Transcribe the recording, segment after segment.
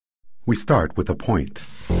We start with a point.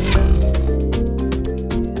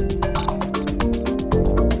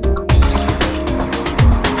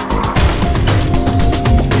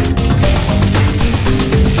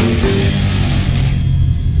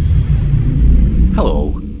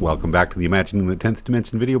 Hello, welcome back to the Imagining the 10th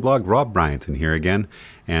Dimension video blog. Rob Bryanton here again,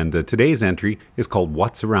 and today's entry is called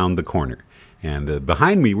What's Around the Corner. And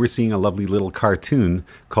behind me we're seeing a lovely little cartoon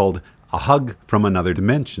called A Hug from Another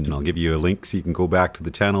Dimension. I'll give you a link so you can go back to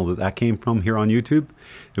the channel that came from here on YouTube.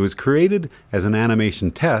 It was created as an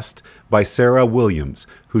animation test by Sarah Williams,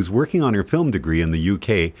 who's working on her film degree in the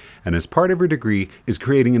UK, and as part of her degree is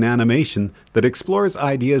creating an animation that explores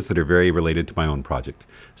ideas that are very related to my own project.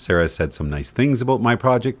 Sarah said some nice things about my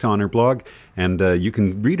project on her blog, and you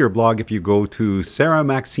can read her blog if you go to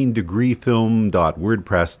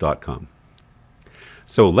sarahmaxinedegreefilm.wordpress.com.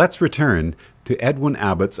 So let's return to Edwin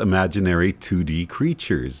Abbott's imaginary 2D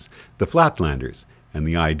creatures, the Flatlanders, and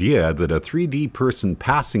the idea that a 3D person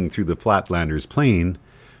passing through the Flatlander's plane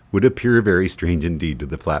would appear very strange indeed to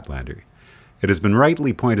the Flatlander. It has been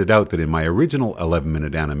rightly pointed out that in my original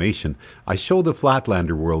 11-minute animation, I show the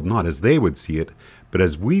Flatlander world not as they would see it, but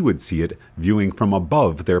as we would see it viewing from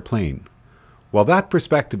above their plane. While that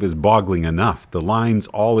perspective is boggling enough, the lines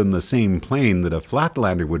all in the same plane that a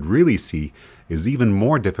Flatlander would really see is even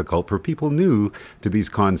more difficult for people new to these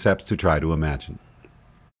concepts to try to imagine.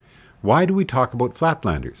 Why do we talk about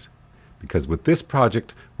Flatlanders? Because with this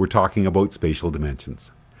project, we're talking about spatial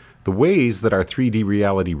dimensions. The ways that our 3D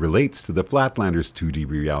reality relates to the Flatlanders' 2D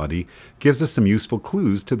reality gives us some useful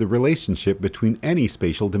clues to the relationship between any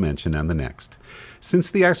spatial dimension and the next.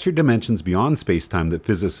 Since the extra dimensions beyond space-time that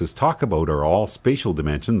physicists talk about are all spatial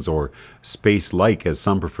dimensions, or space-like as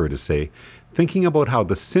some prefer to say, thinking about how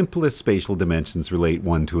the simplest spatial dimensions relate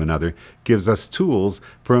one to another gives us tools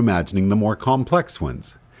for imagining the more complex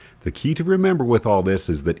ones. The key to remember with all this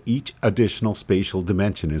is that each additional spatial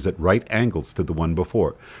dimension is at right angles to the one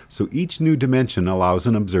before, so each new dimension allows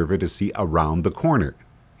an observer to see around the corner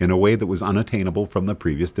in a way that was unattainable from the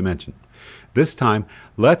previous dimension. This time,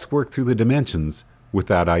 let's work through the dimensions with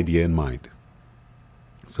that idea in mind.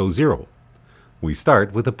 So 0. We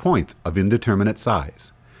start with a point of indeterminate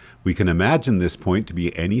size. We can imagine this point to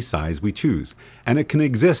be any size we choose, and it can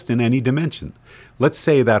exist in any dimension. Let's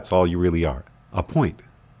say that's all you really are, a point.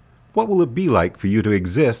 What will it be like for you to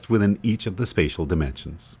exist within each of the spatial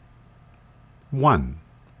dimensions? 1.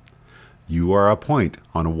 You are a point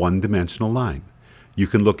on a one-dimensional line. You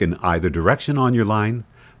can look in either direction on your line,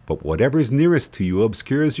 but whatever is nearest to you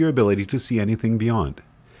obscures your ability to see anything beyond.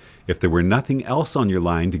 If there were nothing else on your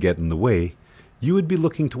line to get in the way, you would be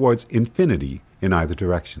looking towards infinity in either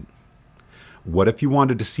direction. What if you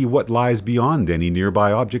wanted to see what lies beyond any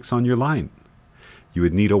nearby objects on your line? You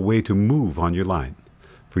would need a way to move on your line.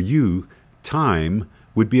 For you, time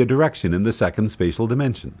would be a direction in the second spatial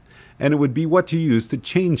dimension, and it would be what you use to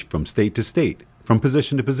change from state to state, from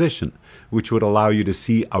position to position, which would allow you to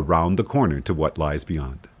see around the corner to what lies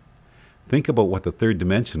beyond. Think about what the third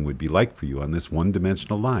dimension would be like for you on this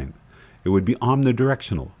one-dimensional line. It would be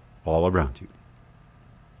omnidirectional, all around you.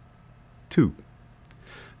 2.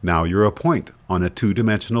 Now you're a point on a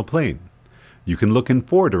two-dimensional plane. You can look in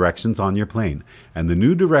 4 directions on your plane, and the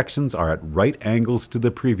new directions are at right angles to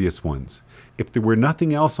the previous ones. If there were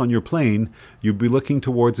nothing else on your plane, you'd be looking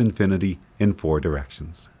towards infinity in 4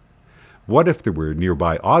 directions. What if there were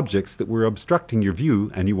nearby objects that were obstructing your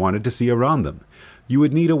view and you wanted to see around them? You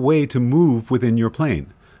would need a way to move within your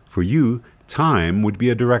plane. For you, time would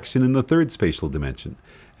be a direction in the third spatial dimension,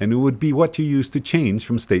 and it would be what you use to change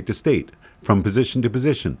from state to state, from position to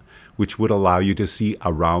position, which would allow you to see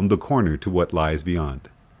around the corner to what lies beyond.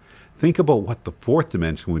 Think about what the fourth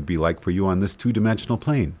dimension would be like for you on this two-dimensional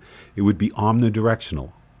plane. It would be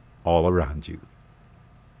omnidirectional, all around you.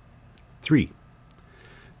 3.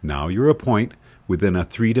 Now you're a point within a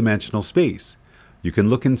 3-dimensional space. You can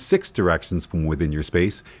look in 6 directions from within your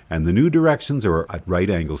space, and the new directions are at right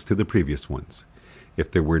angles to the previous ones. If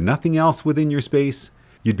there were nothing else within your space,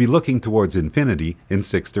 you'd be looking towards infinity in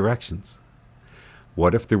 6 directions.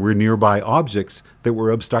 What if there were nearby objects that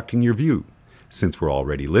were obstructing your view? Since we're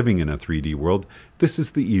already living in a 3D world, this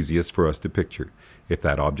is the easiest for us to picture. If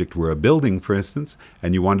that object were a building, for instance,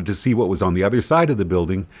 and you wanted to see what was on the other side of the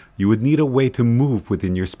building, you would need a way to move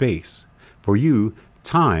within your space. For you,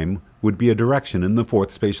 time would be a direction in the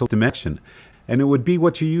 4th spatial dimension, and it would be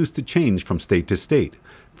what you use to change from state to state,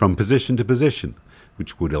 from position to position,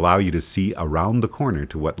 which would allow you to see around the corner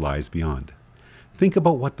to what lies beyond. Think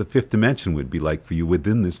about what the 5th dimension would be like for you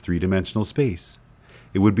within this 3-dimensional space.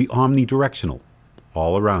 It would be omnidirectional,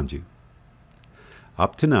 all around you.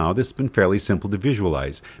 Up to now, this has been fairly simple to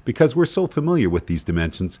visualize because we're so familiar with these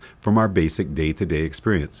dimensions from our basic day-to-day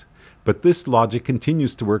experience. But this logic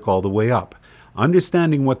continues to work all the way up.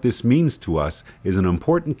 Understanding what this means to us is an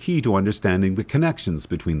important key to understanding the connections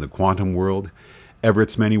between the quantum world,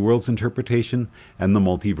 Everett's many worlds interpretation, and the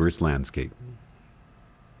multiverse landscape.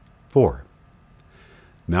 4.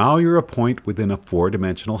 Now you're a point within a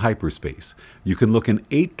 4-dimensional hyperspace. You can look in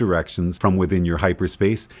 8 directions from within your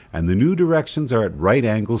hyperspace, and the new directions are at right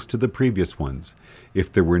angles to the previous ones.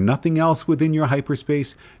 If there were nothing else within your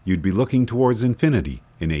hyperspace, you'd be looking towards infinity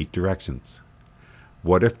in 8 directions.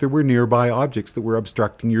 What if there were nearby objects that were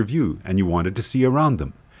obstructing your view and you wanted to see around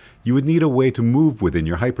them? You would need a way to move within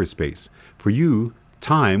your hyperspace. For you,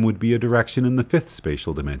 time would be a direction in the 5th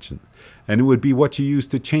spatial dimension, and it would be what you use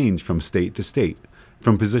to change from state to state,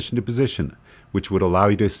 from position to position, which would allow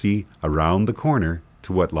you to see around the corner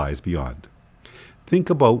to what lies beyond. Think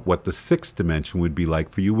about what the 6th dimension would be like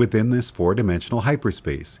for you within this 4-dimensional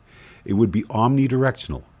hyperspace. It would be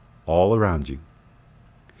omnidirectional, all around you.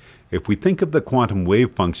 If we think of the quantum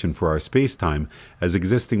wave function for our space-time as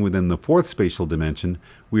existing within the 4th spatial dimension,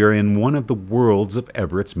 we are in one of the worlds of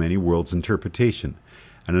Everett's many worlds interpretation.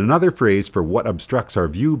 And another phrase for what obstructs our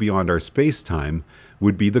view beyond our space-time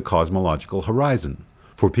would be the cosmological horizon.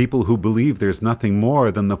 For people who believe there's nothing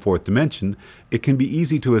more than the 4th dimension, it can be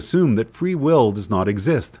easy to assume that free will does not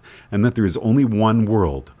exist, and that there is only one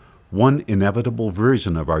world, one inevitable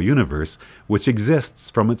version of our universe, which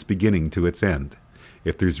exists from its beginning to its end.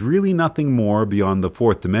 If there's really nothing more beyond the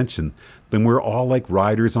 4th dimension, then we're all like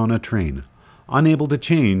riders on a train, unable to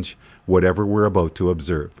change whatever we're about to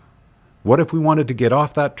observe. What if we wanted to get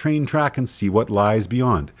off that train track and see what lies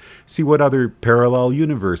beyond? See what other parallel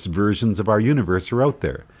universe versions of our universe are out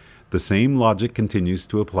there? The same logic continues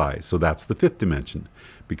to apply, so that's the 5th dimension.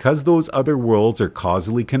 Because those other worlds are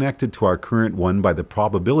causally connected to our current one by the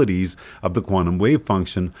probabilities of the quantum wave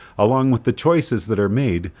function, along with the choices that are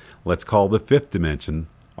made, let's call the 5th dimension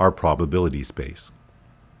our probability space.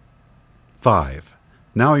 5.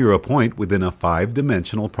 Now you're a point within a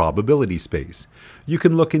 5-dimensional probability space. You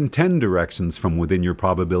can look in 10 directions from within your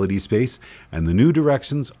probability space, and the new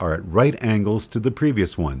directions are at right angles to the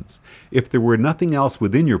previous ones. If there were nothing else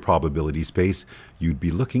within your probability space, you'd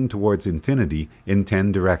be looking towards infinity in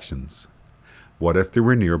 10 directions. What if there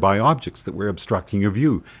were nearby objects that were obstructing your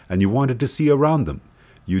view, and you wanted to see around them?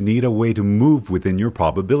 You need a way to move within your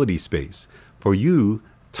probability space. For you,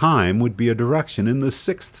 time would be a direction in the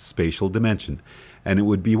 6th spatial dimension, and it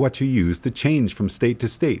would be what you use to change from state to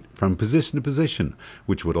state, from position to position,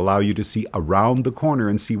 which would allow you to see around the corner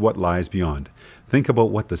and see what lies beyond. Think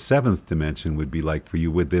about what the 7th dimension would be like for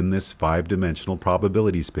you within this 5-dimensional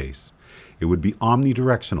probability space. It would be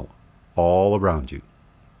omnidirectional, all around you.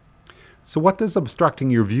 So what does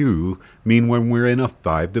obstructing your view mean when we're in a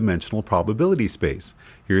 5-dimensional probability space?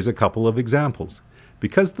 Here's a couple of examples.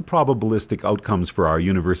 Because the probabilistic outcomes for our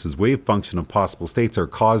universe's wave function of possible states are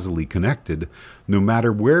causally connected, no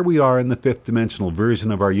matter where we are in the 5th-dimensional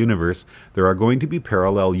version of our universe, there are going to be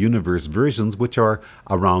parallel universe versions which are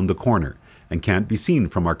around the corner and can't be seen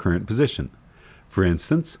from our current position. For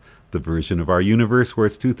instance, the version of our universe where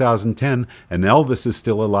it's 2010 and Elvis is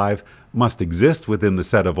still alive must exist within the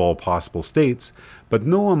set of all possible states, but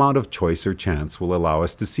no amount of choice or chance will allow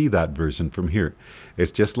us to see that version from here.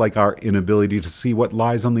 It's just like our inability to see what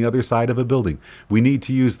lies on the other side of a building. We need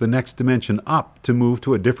to use the next dimension up to move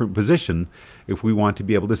to a different position if we want to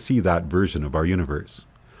be able to see that version of our universe.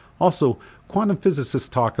 Also, quantum physicists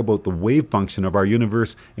talk about the wave function of our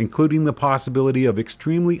universe, including the possibility of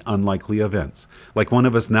extremely unlikely events, like one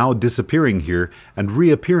of us now disappearing here and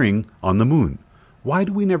reappearing on the moon. Why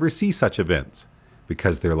do we never see such events?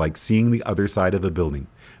 Because they're like seeing the other side of a building.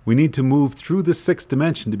 We need to move through the 6th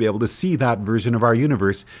dimension to be able to see that version of our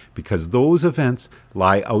universe, because those events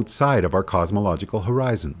lie outside of our cosmological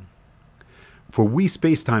horizon. For we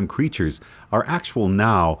space-time creatures, our actual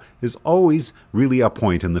now is always really a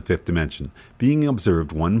point in the 5th dimension, being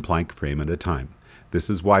observed one Planck frame at a time. This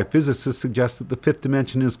is why physicists suggest that the 5th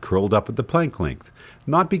dimension is curled up at the Planck length,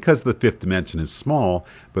 not because the 5th dimension is small,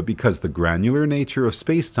 but because the granular nature of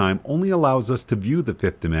space-time only allows us to view the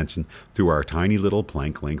 5th dimension through our tiny little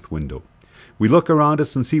Planck length window. We look around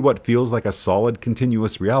us and see what feels like a solid,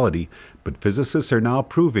 continuous reality, but physicists are now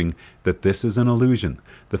proving that this is an illusion.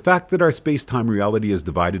 The fact that our space-time reality is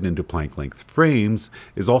divided into Planck-length frames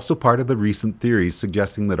is also part of the recent theories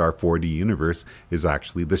suggesting that our 4D universe is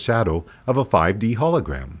actually the shadow of a 5D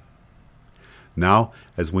hologram. Now,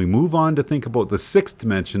 as we move on to think about the 6th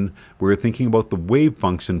dimension, we're thinking about the wave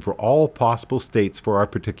function for all possible states for our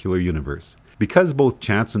particular universe. Because both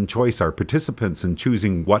chance and choice are participants in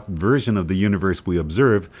choosing what version of the universe we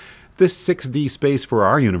observe, this 6D space for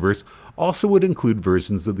our universe also would include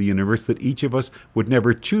versions of the universe that each of us would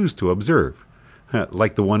never choose to observe,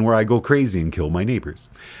 like the one where I go crazy and kill my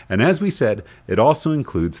neighbors. And as we said, it also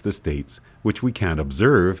includes the states which we can't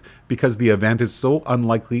observe because the event is so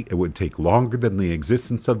unlikely it would take longer than the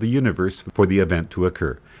existence of the universe for the event to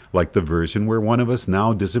occur, like the version where one of us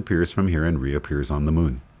now disappears from here and reappears on the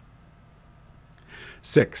moon.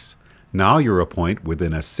 6. Now you're a point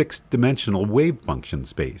within a 6-dimensional wave function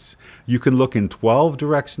space. You can look in 12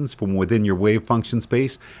 directions from within your wave function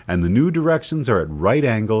space, and the new directions are at right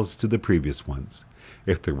angles to the previous ones.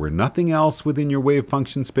 If there were nothing else within your wave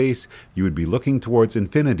function space, you would be looking towards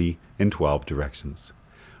infinity in 12 directions.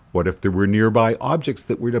 What if there were nearby objects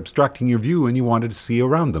that were obstructing your view and you wanted to see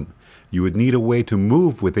around them? You would need a way to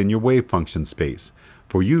move within your wave function space.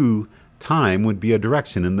 For you, time would be a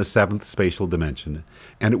direction in the 7th spatial dimension,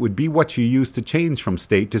 and it would be what you use to change from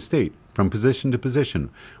state to state, from position to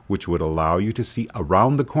position, which would allow you to see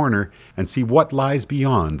around the corner and see what lies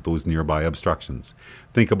beyond those nearby obstructions.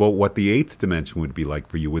 Think about what the 8th dimension would be like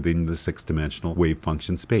for you within the 6-dimensional wave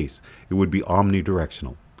function space. It would be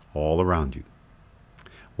omnidirectional, all around you.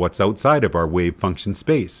 What's outside of our wave function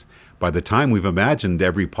space? By the time we've imagined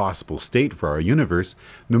every possible state for our universe,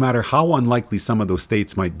 no matter how unlikely some of those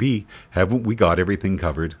states might be, haven't we got everything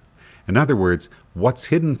covered? In other words, what's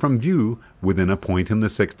hidden from view within a point in the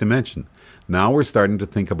 6th dimension? Now we're starting to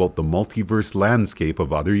think about the multiverse landscape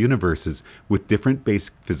of other universes with different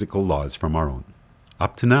basic physical laws from our own.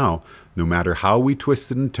 Up to now, no matter how we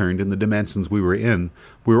twisted and turned in the dimensions we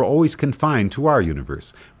were always confined to our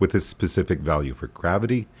universe, with its specific value for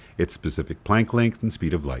gravity, its specific Planck length and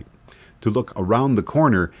speed of light. To look around the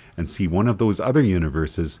corner and see one of those other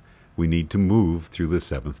universes, we need to move through the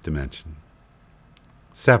 7th dimension.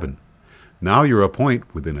 7. Now you're a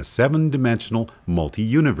point within a 7-dimensional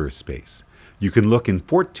multi-universe space. You can look in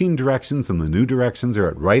 14 directions and the new directions are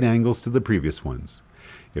at right angles to the previous ones.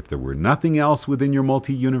 If there were nothing else within your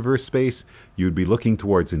multi-universe space, you'd be looking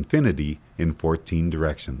towards infinity in 14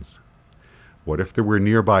 directions. What if there were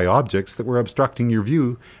nearby objects that were obstructing your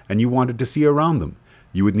view and you wanted to see around them?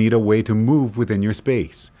 You would need a way to move within your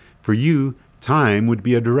space. For you, time would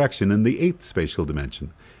be a direction in the 8th spatial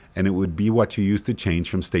dimension, and it would be what you use to change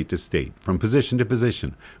from state to state, from position to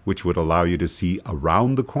position, which would allow you to see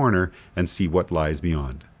around the corner and see what lies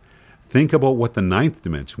beyond. Think about what the 9th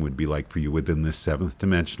dimension would be like for you within this 7th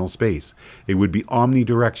dimensional space. It would be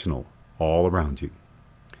omnidirectional, all around you.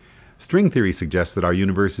 String theory suggests that our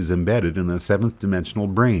universe is embedded in a 7th dimensional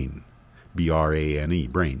brane, B-R-A-N-E,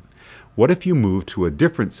 brane. What if you moved to a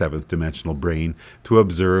different 7th dimensional brane to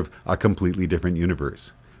observe a completely different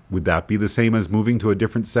universe? Would that be the same as moving to a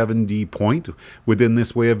different 7D point within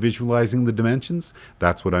this way of visualizing the dimensions?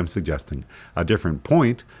 That's what I'm suggesting. A different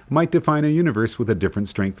point might define a universe with a different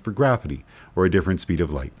strength for gravity or a different speed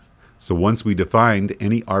of light. So once we defined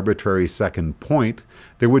any arbitrary second point,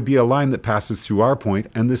 there would be a line that passes through our point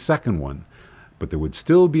and the second one. But there would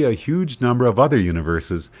still be a huge number of other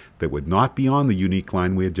universes that would not be on the unique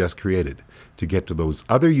line we had just created. To get to those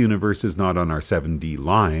other universes not on our 7D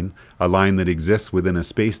line, a line that exists within a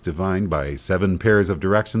space defined by 7 pairs of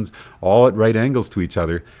directions, all at right angles to each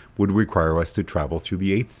other, would require us to travel through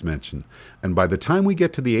the 8th dimension. And by the time we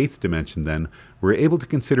get to the 8th dimension then, we're able to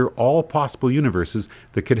consider all possible universes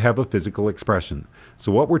that could have a physical expression.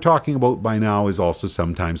 So what we're talking about by now is also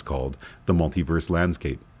sometimes called the multiverse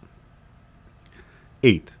landscape.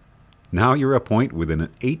 8. Now you're a point within an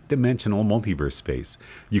 8-dimensional multiverse space.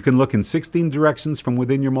 You can look in 16 directions from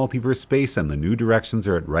within your multiverse space and the new directions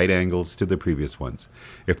are at right angles to the previous ones.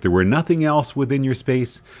 If there were nothing else within your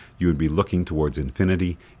space, you would be looking towards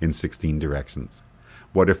infinity in 16 directions.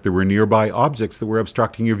 What if there were nearby objects that were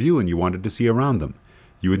obstructing your view and you wanted to see around them?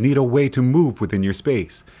 You would need a way to move within your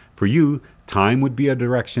space. For you, time would be a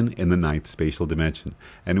direction in the 9th spatial dimension,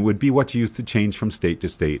 and it would be what you use to change from state to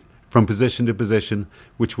state, from position to position,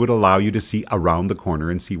 which would allow you to see around the corner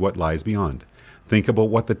and see what lies beyond. Think about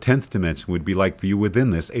what the 10th dimension would be like for you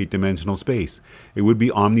within this 8-dimensional space. It would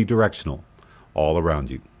be omnidirectional, all around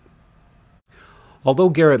you.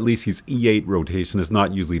 Although Garrett-Lisi's E8 rotation is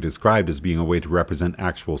not usually described as being a way to represent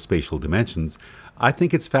actual spatial dimensions, I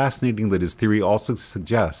think it's fascinating that his theory also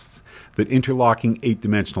suggests that interlocking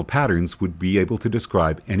 8-dimensional patterns would be able to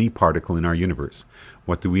describe any particle in our universe.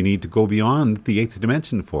 What do we need to go beyond the 8th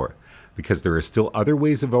dimension for? Because there are still other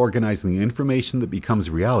ways of organizing the information that becomes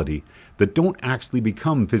reality that don't actually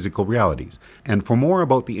become physical realities. And for more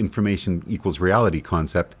about the information equals reality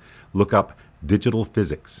concept, look up digital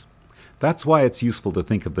physics. That's why it's useful to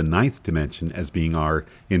think of the ninth dimension as being our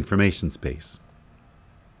information space.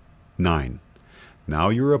 9. Now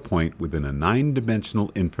you're a point within a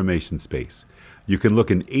 9-dimensional information space. You can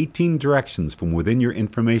look in 18 directions from within your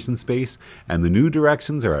information space, and the new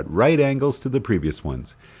directions are at right angles to the previous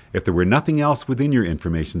ones. If there were nothing else within your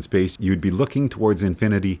information space, you'd be looking towards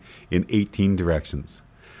infinity in 18 directions.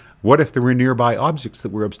 What if there were nearby objects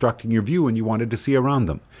that were obstructing your view and you wanted to see around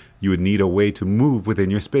them? You would need a way to move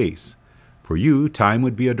within your space. For you, time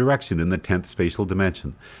would be a direction in the 10th spatial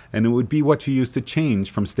dimension, and it would be what you use to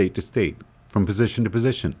change from state to state, from position to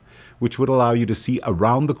position, which would allow you to see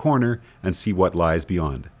around the corner and see what lies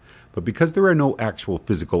beyond. But because there are no actual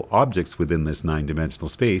physical objects within this 9-dimensional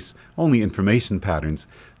space, only information patterns,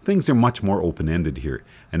 things are much more open-ended here,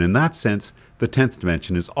 and in that sense, the 10th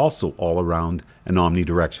dimension is also all around and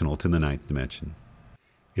omnidirectional to the 9th dimension.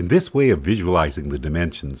 In this way of visualizing the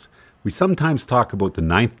dimensions, we sometimes talk about the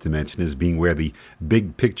 9th dimension as being where the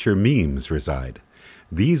big picture memes reside.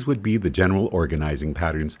 These would be the general organizing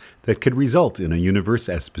patterns that could result in a universe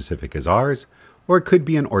as specific as ours, or it could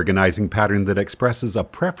be an organizing pattern that expresses a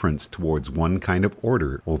preference towards one kind of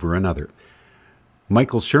order over another.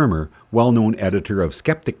 Michael Shermer, well-known editor of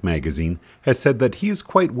Skeptic magazine, has said that he is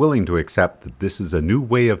quite willing to accept that this is a new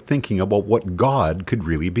way of thinking about what God could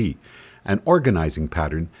really be, an organizing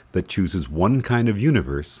pattern that chooses one kind of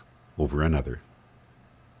universe over another.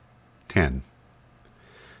 10.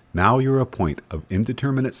 Now you're a point of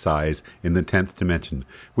indeterminate size in the 10th dimension,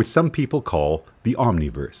 which some people call the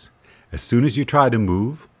omniverse. As soon as you try to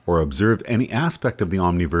move or observe any aspect of the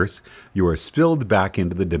omniverse, you are spilled back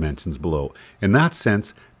into the dimensions below. In that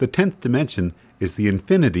sense, the 10th dimension is the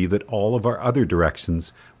infinity that all of our other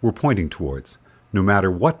directions were pointing towards, no matter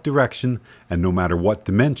what direction and no matter what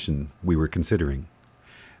dimension we were considering.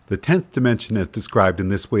 The 10th dimension, as described in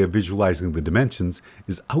this way of visualizing the dimensions,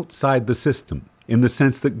 is outside the system, in the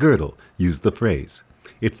sense that Gödel used the phrase.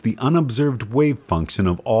 It's the unobserved wave function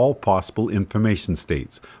of all possible information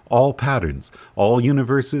states, all patterns, all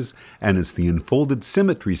universes, and it's the enfolded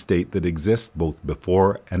symmetry state that exists both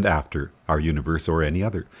before and after our universe or any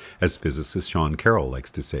other, as physicist Sean Carroll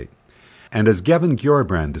likes to say. And as Gavin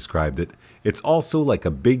Gjorbrand described it, it's also like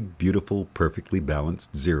a big, beautiful, perfectly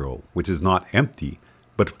balanced zero, which is not empty,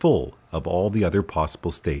 but full of all the other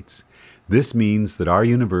possible states. This means that our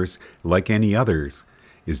universe, like any others,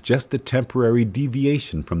 is just a temporary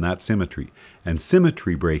deviation from that symmetry, and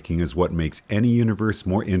symmetry breaking is what makes any universe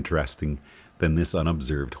more interesting than this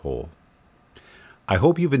unobserved whole. I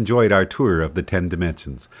hope you've enjoyed our tour of the 10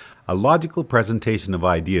 dimensions, a logical presentation of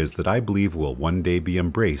ideas that I believe will one day be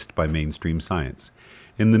embraced by mainstream science.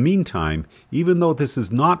 In the meantime, even though this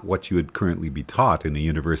is not what you would currently be taught in a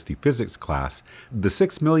university physics class, the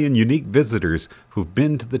 6 million unique visitors who've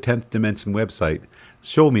been to the 10th Dimension website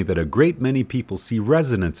show me that a great many people see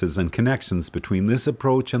resonances and connections between this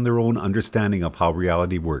approach and their own understanding of how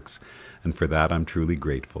reality works, and for that I'm truly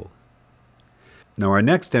grateful. Now our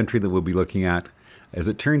next entry that we'll be looking at, as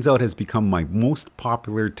it turns out, has become my most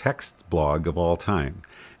popular text blog of all time,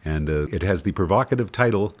 and it has the provocative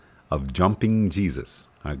title of Jumping Jesus.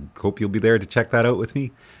 I hope you'll be there to check that out with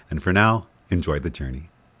me, and for now, enjoy the journey.